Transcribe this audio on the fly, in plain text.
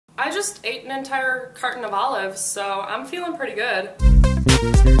I just ate an entire carton of olives, so I'm feeling pretty good.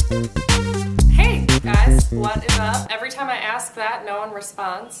 Hey guys, what is up? Every time I ask that, no one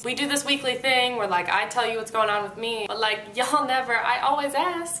responds. We do this weekly thing where like I tell you what's going on with me, but like y'all never, I always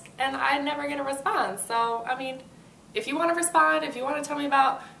ask and I never get a response. So, I mean, if you want to respond, if you want to tell me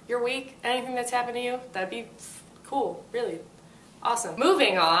about your week, anything that's happened to you, that'd be cool, really. Awesome.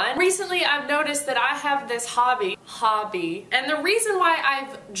 Moving on. Recently I've noticed that I have this hobby, and the reason why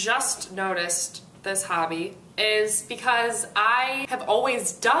I've just noticed this hobby is because I have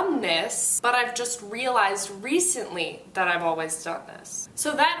always done this, but I've just realized recently that I've always done this.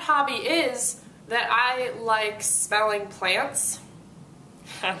 So that hobby is that I like smelling plants.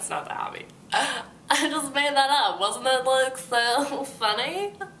 That's not the hobby. I just made that up. Wasn't it like so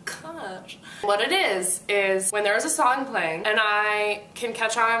funny? Gosh. What it is when there's a song playing and I can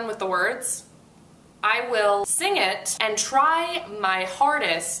catch on with the words, I will sing it and try my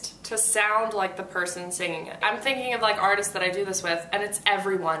hardest to sound like the person singing it. I'm thinking of like artists that I do this with, and it's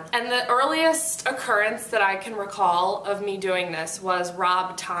everyone. And the earliest occurrence that I can recall of me doing this was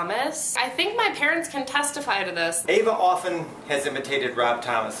Rob Thomas. I think my parents can testify to this. Ava often has imitated Rob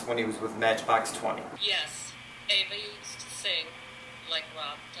Thomas when he was with Matchbox 20. Yes, Ava used to sing like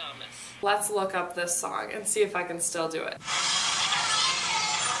Rob Thomas. Let's look up this song and see if I can still do it.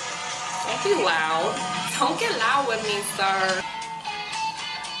 Don't be loud. Don't get loud with me, sir.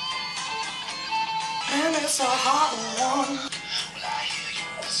 And it's a hot one.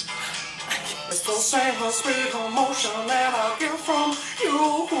 It's the same sweet emotion that I get from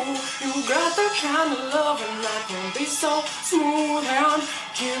you. You got the kind of loving that can be so smooth, and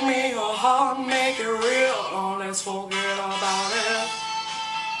give me your heart, make it real. Oh, let's forget about it.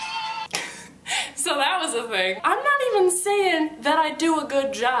 So that was a thing. I'm not even saying that I do a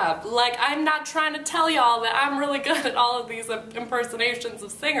good job. Like, I'm not trying to tell y'all that I'm really good at all of these impersonations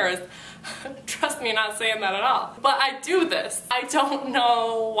of singers. Trust me, not saying that at all. But I do this. I don't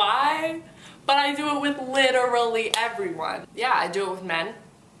know why, but I do it with literally everyone. Yeah, I do it with men.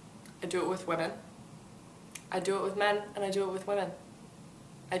 I do it with women. I do it with men, and I do it with women.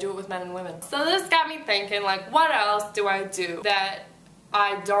 I do it with men and women. So this got me thinking, like, what else do I do that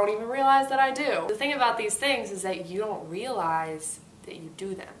I don't even realize that I do? The thing about these things is that you don't realize that you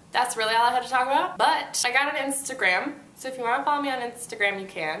do them. That's really all I had to talk about. But I got an Instagram, so if you want to follow me on Instagram, you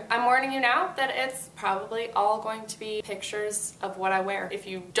can. I'm warning you now that it's probably all going to be pictures of what I wear. If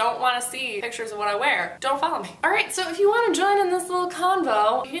you don't want to see pictures of what I wear, don't follow me. Alright, so if you want to join in this little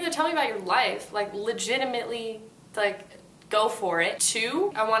convo, you can either tell me about your life, like legitimately, like, go for it.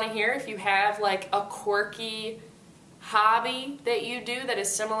 2, I want to hear if you have like a quirky hobby that you do that is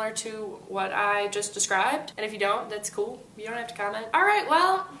similar to what I just described. And if you don't, that's cool. You don't have to comment. Alright,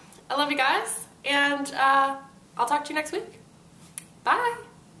 well, I love you guys, and I'll talk to you next week. Bye!